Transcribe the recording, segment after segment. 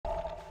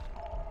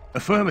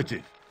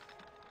Affirmative.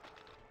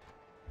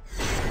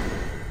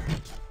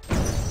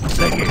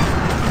 Leg it.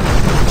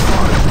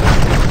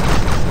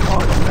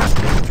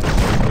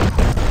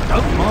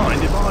 Don't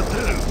mind if I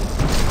do.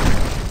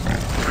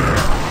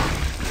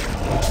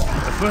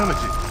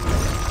 Affirmative.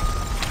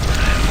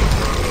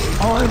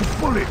 I'm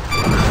bullet.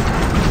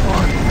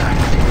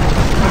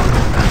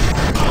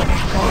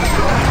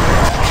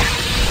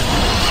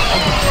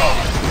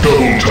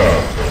 Double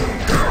tap.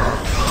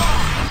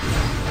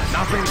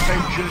 Nothing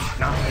ventured,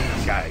 nothing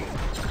gained.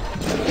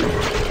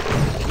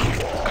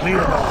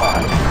 Clear the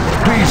way.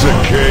 Piece of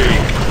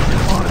cake.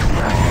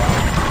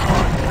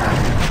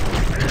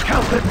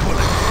 Count that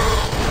bullet.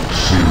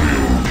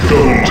 Serial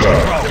double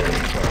tap.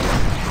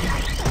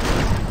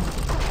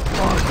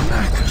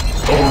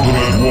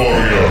 Ultimate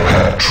Warrior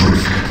hat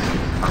trick.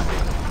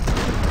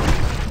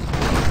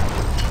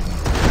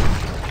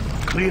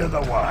 Clear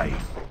the way.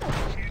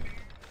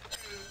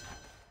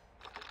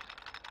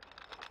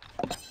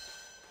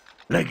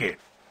 Leg it.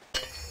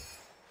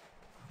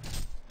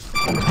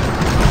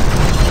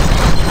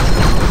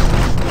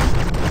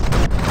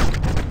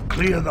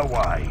 Clear the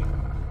way.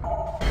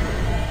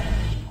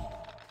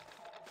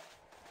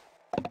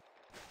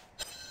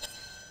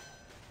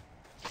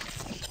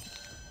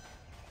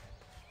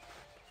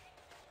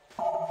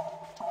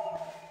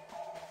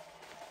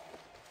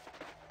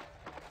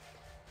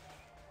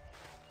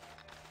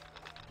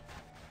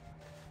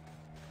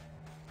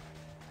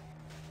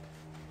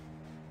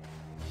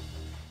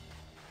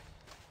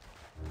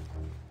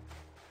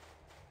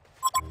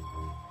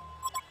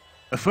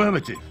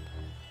 Affirmative.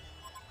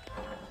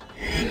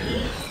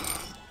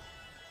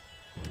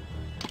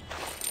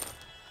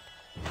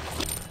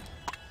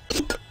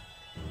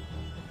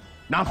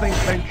 Nothing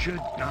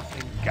ventured,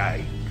 nothing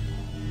gained.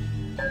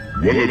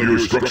 One of your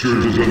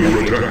structures is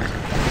under attack.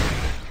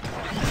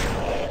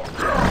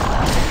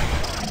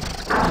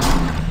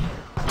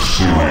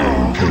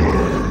 Serial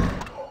killer.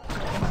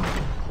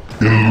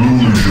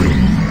 Illusion.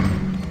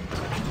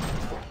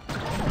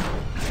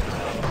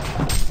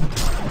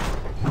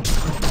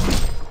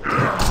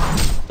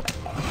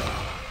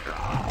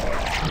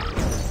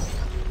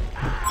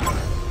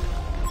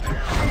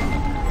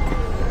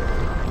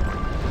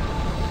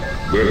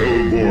 The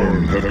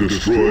Hellborn have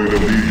destroyed a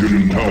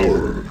Legion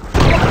tower.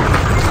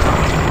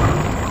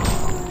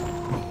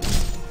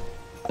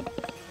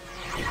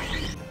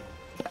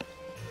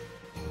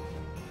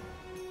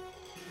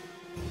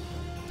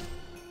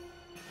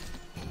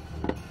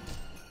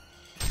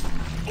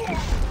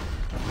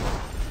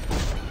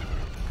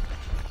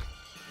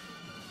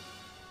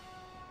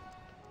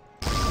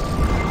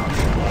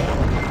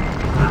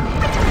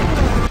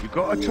 You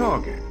got a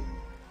target?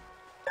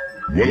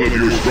 One of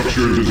your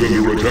structures is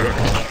under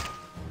attack.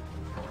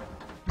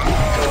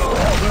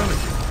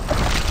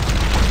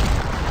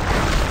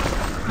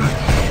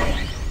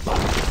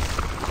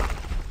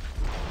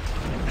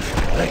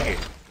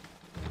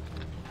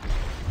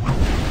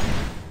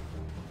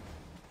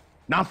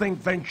 Nothing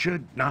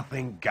ventured,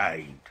 nothing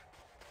gained.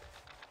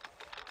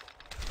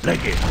 Leg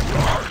it.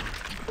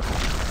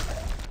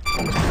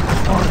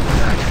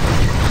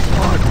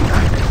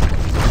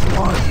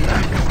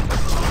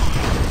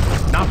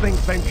 Nothing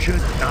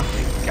ventured,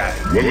 nothing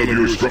gained. One of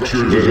your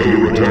structures is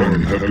under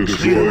attack. Have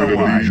destroyed a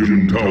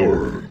Legion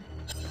tower.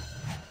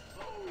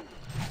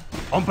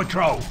 On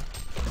patrol.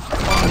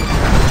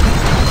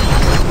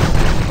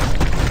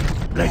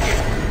 Leg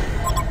it.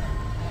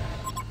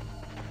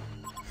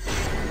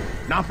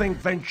 Nothing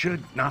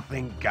ventured,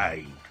 nothing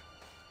gained.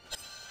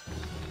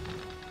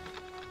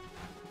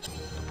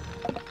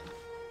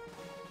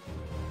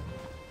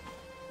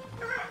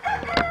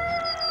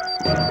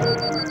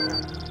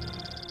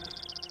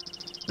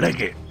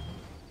 Leg it.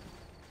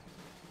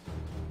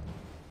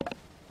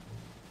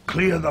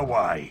 Clear the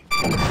way.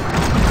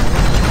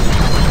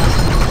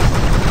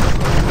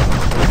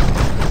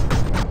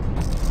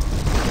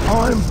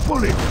 I'm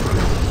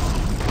bulletproof.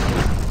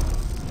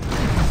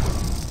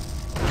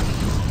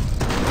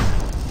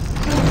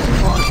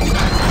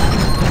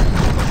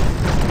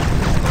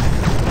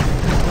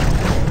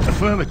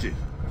 Affirmative.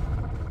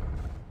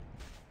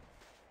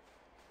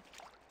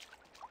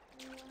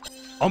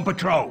 On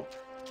patrol.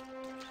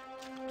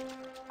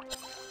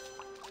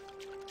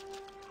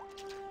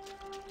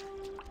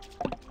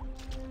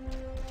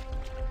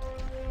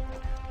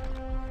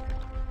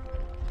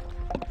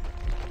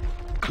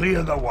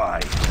 Clear the way.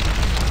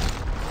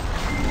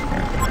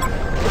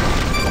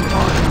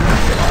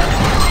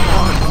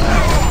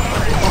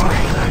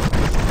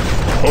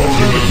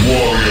 Ultimate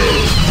Warrior.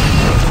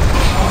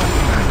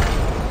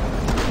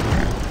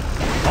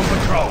 On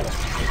patrol.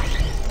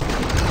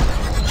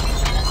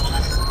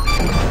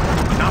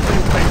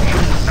 Nothing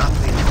ventured,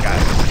 nothing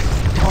gained.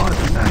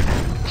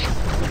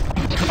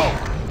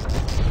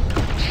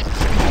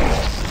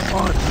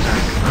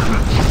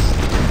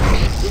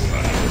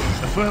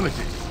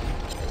 Affirmative.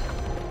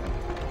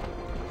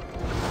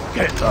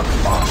 Get the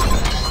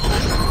bastards.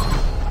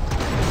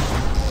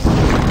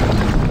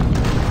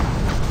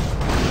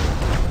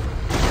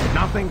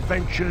 Nothing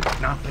ventured,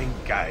 nothing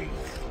gained.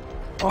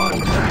 On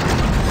that.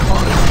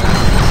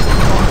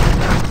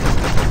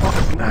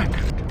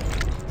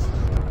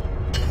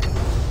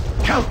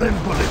 them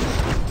bullets.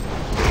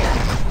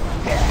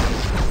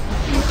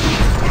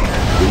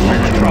 The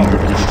Legion have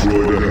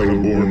destroyed a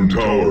Hellborn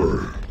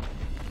tower.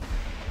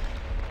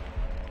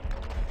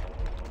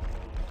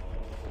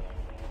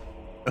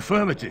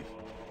 Affirmative.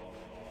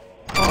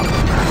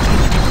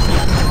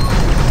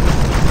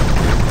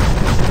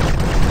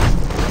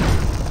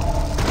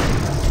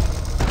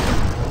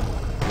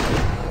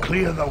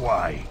 Clear the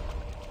way.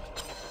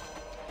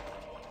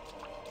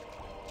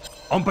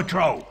 On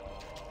patrol.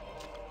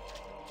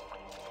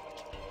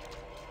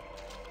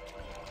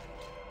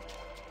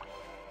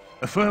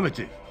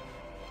 Affirmative.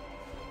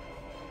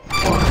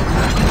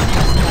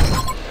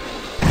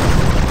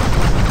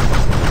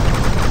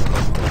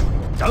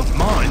 Don't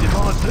mind if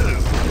I do.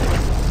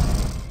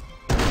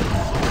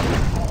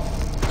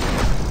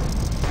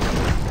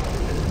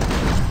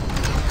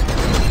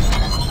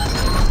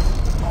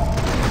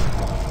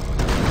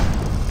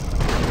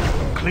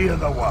 Clear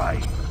the way.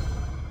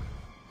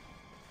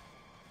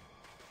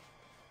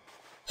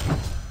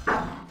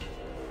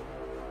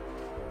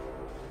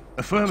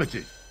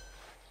 Affirmative.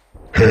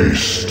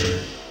 Haste.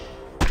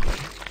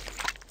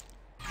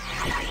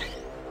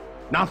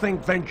 Nothing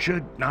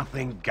ventured,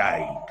 nothing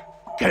gained.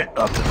 Get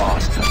the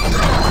bastard.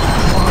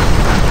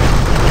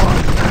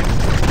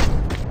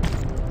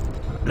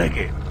 Leg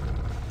it.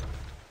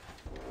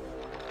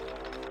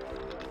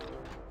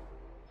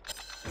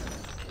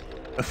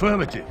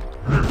 Affirmative.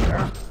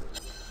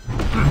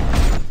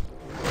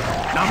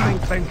 Nothing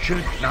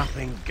ventured,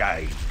 nothing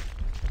gained.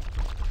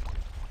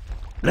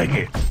 Leg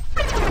it.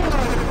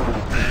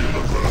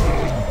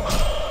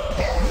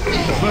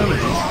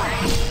 Affirmative.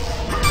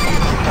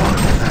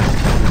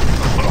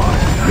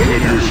 One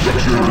of your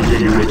structures is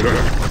under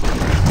attack.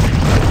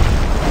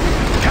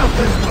 Count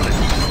them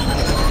bullets.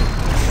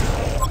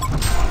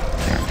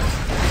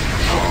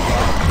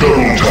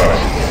 Double tap.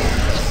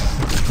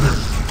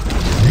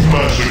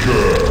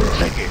 Massacre.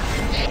 Leg it.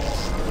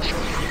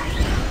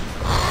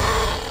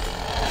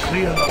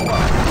 Clear the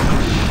way.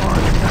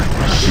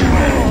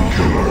 Serial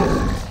killer.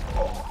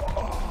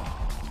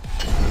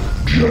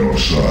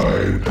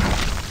 Genocide.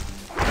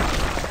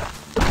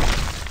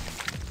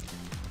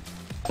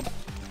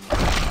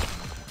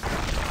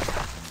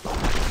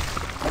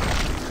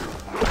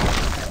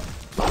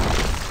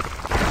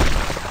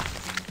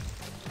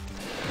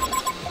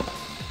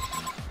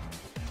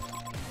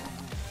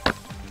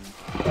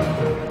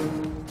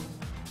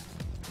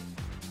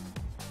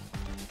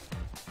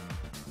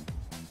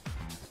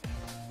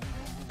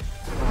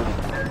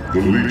 The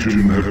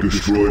Legion have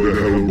destroyed a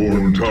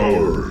Hellborn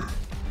tower.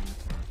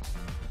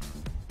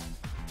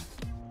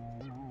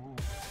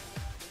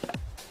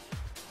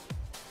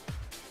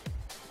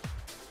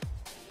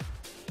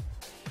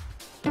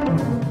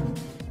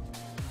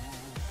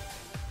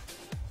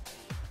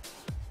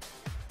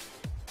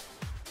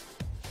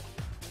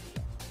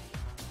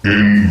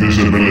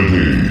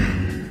 Invisibility.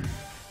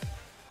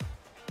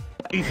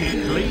 If it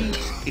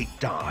bleeds, it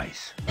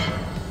dies.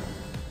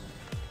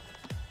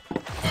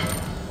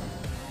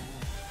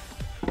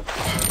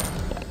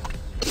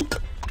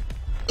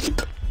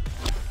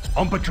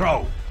 On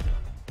patrol.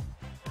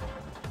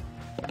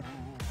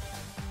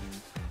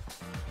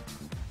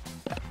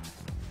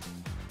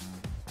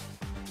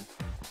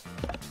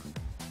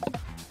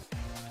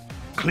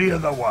 Clear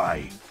the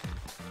way.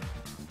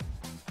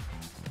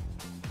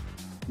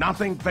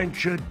 Nothing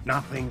ventured,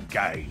 nothing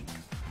gained.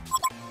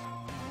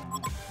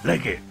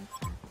 Leg it.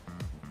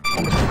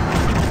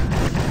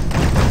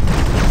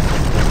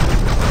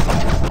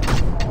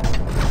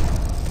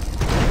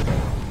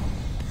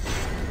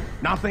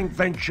 Nothing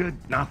ventured,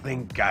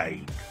 nothing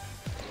gained.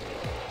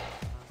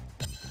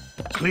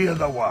 Clear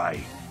the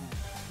way.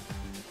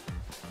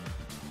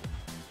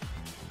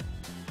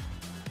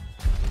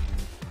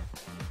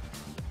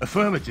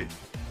 Affirmative.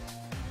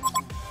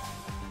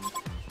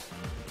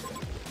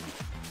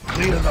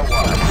 Clear the way.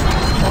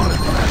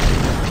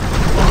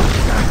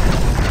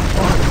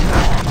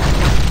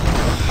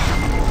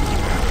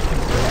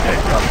 Get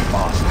the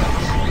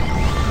bastards.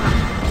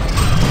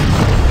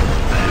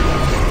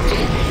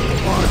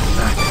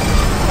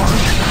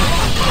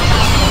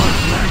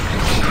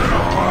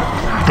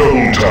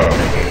 Double tap.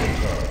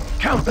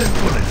 Count them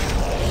bullets.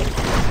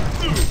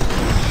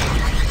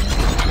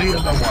 Clear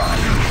the way.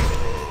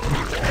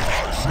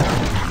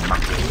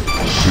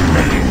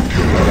 Serial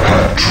killer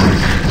hat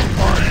trick.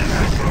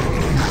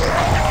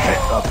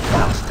 Get the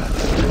bastard.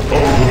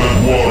 Ultimate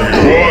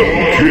warrior. One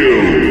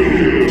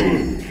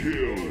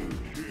kill.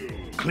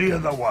 Clear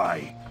the way.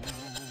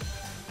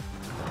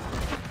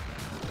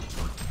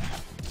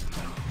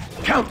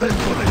 Count them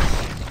bullets.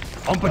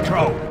 On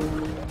patrol.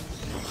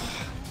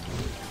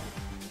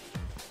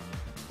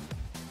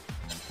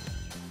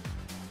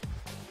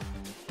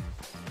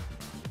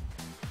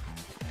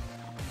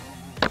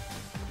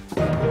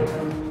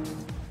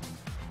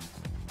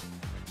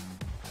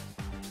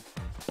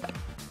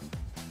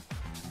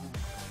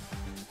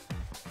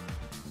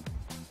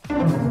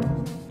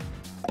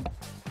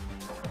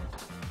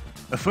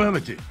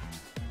 Affirmative.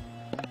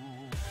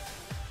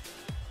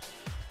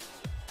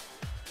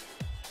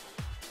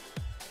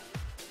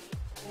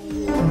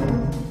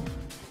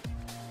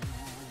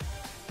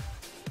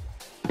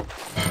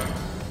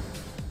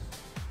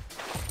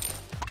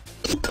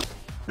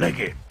 Leg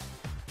it.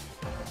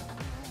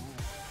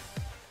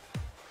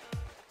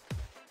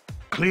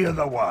 Clear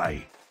the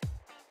way.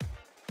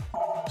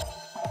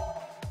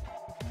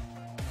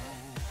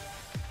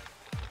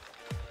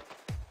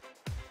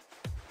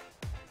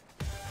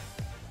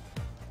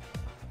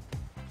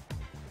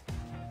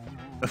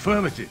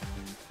 Affirmative.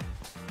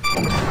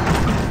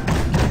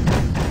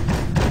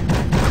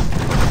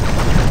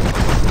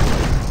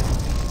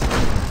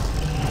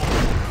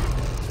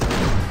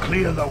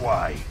 Clear the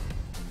way.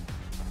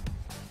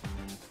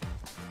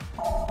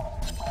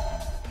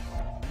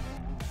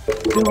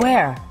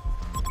 Beware.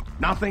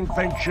 Nothing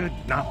ventured,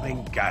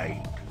 nothing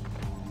gained.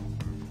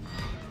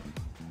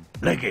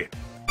 Leg it.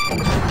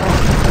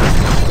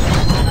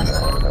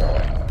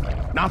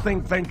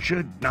 Nothing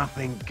ventured,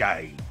 nothing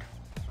gained.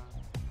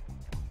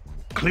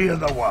 Clear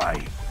the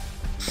way.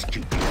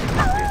 Stupid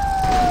muppet.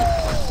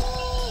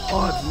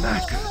 I'm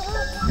knackered.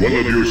 One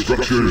of your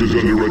structures is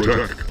under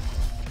attack.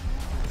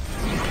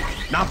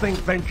 Nothing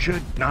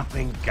ventured,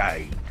 nothing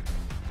gained.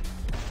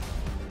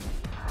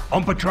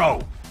 On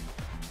patrol.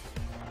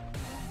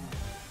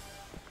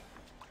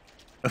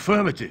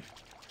 Affirmative.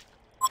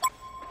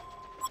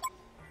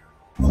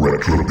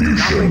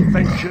 Retribution. Nothing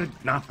ventured,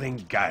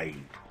 nothing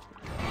gained.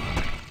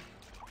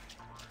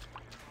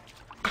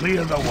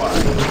 Clear the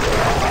way.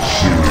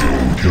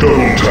 Serial kill.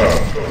 Double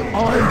tap.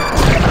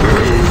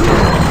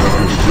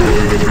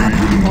 Destroy the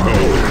Legion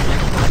Tower.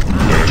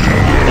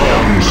 Legend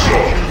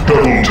onslaught.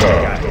 Double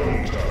tap.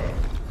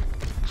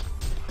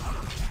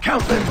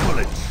 Count them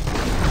bullets.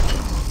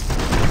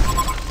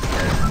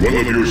 One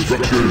of your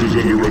structures is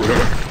under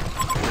attack.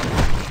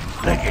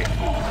 Leg it.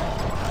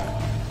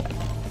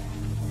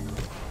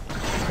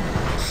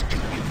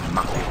 Stupid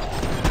muppet.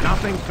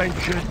 Nothing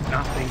ventured,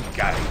 nothing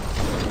gained.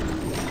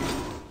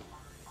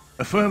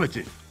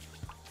 Affirmative.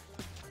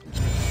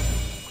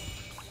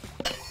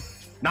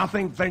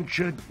 Nothing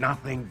ventured,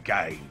 nothing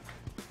gained.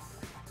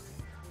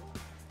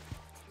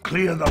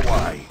 Clear the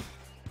way.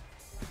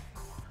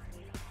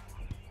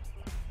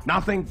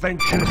 Nothing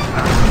ventured,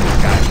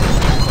 nothing gained.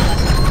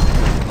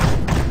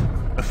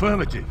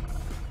 Affirmative.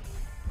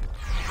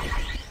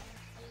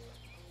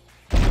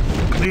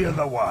 Clear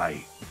the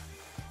way.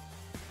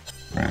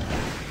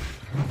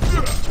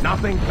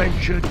 Nothing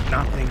ventured,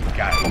 nothing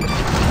gained.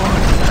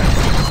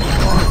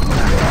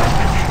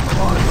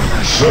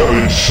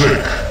 7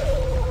 sick.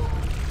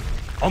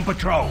 On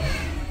patrol.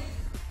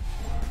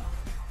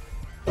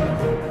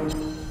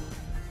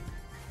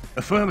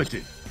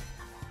 Affirmative.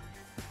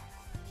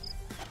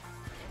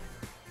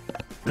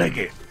 Leg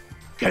it.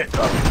 Get the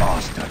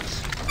bastards.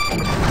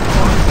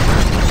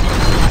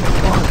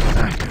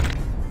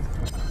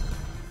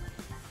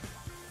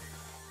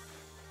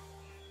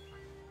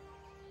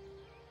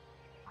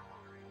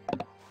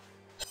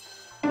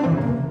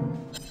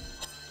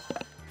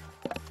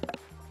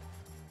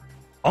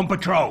 On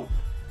patrol.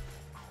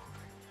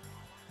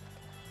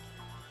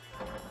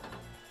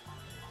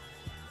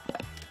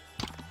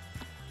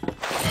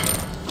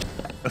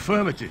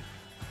 Affirmative.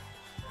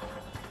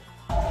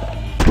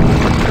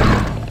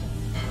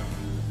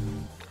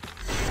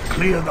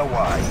 Clear the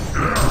way.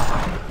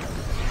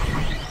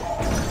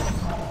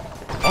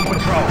 On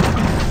patrol.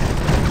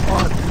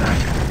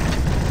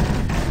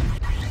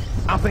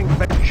 Nothing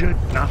ventured,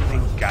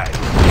 nothing gained.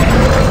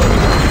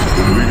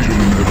 The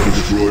Legion have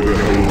destroyed a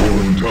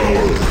Hellborn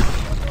tower.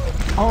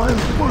 I'm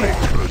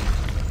bulletproof.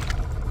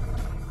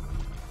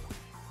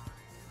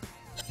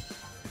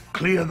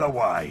 Clear the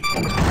way.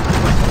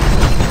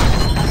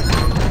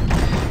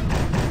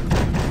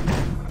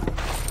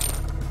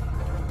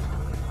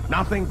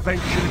 Nothing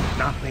ventured,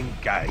 nothing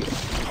gained.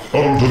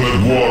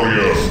 Ultimate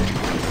Warrior.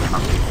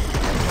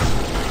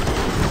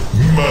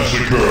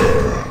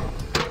 Massacre.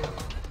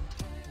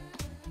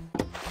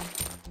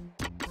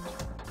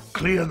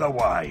 Clear the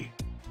way.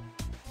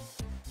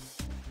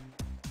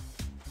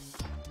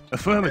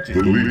 Affirmative.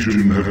 The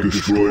Legion have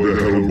destroyed a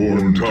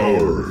Hellborn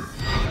tower.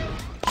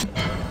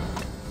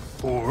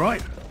 All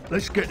right,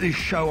 let's get this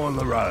show on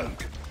the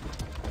road.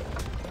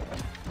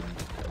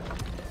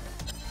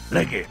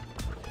 Leg it.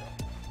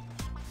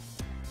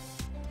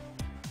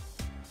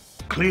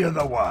 Clear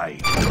the way.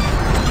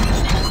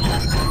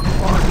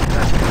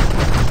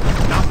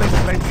 Nothing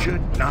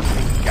ventured,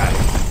 nothing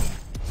gained.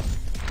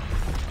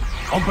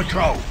 On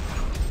patrol.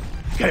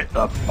 Get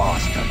the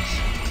bastards.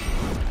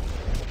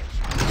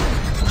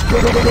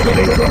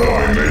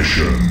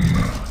 Domination.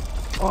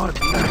 I'm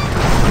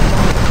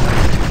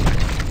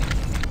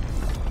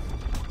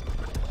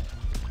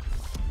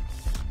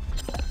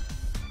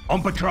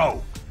on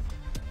patrol.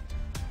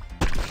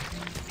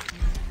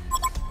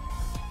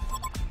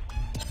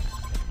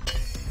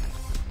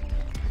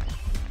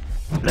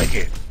 Leg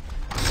it.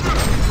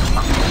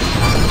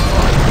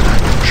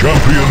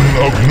 Champion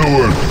of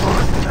Newark.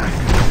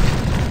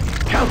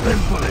 Count them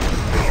bullets.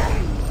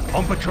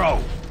 On patrol.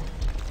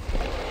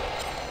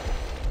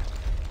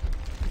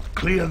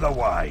 Clear the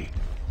way.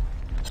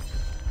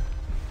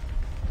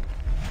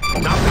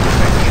 Nothing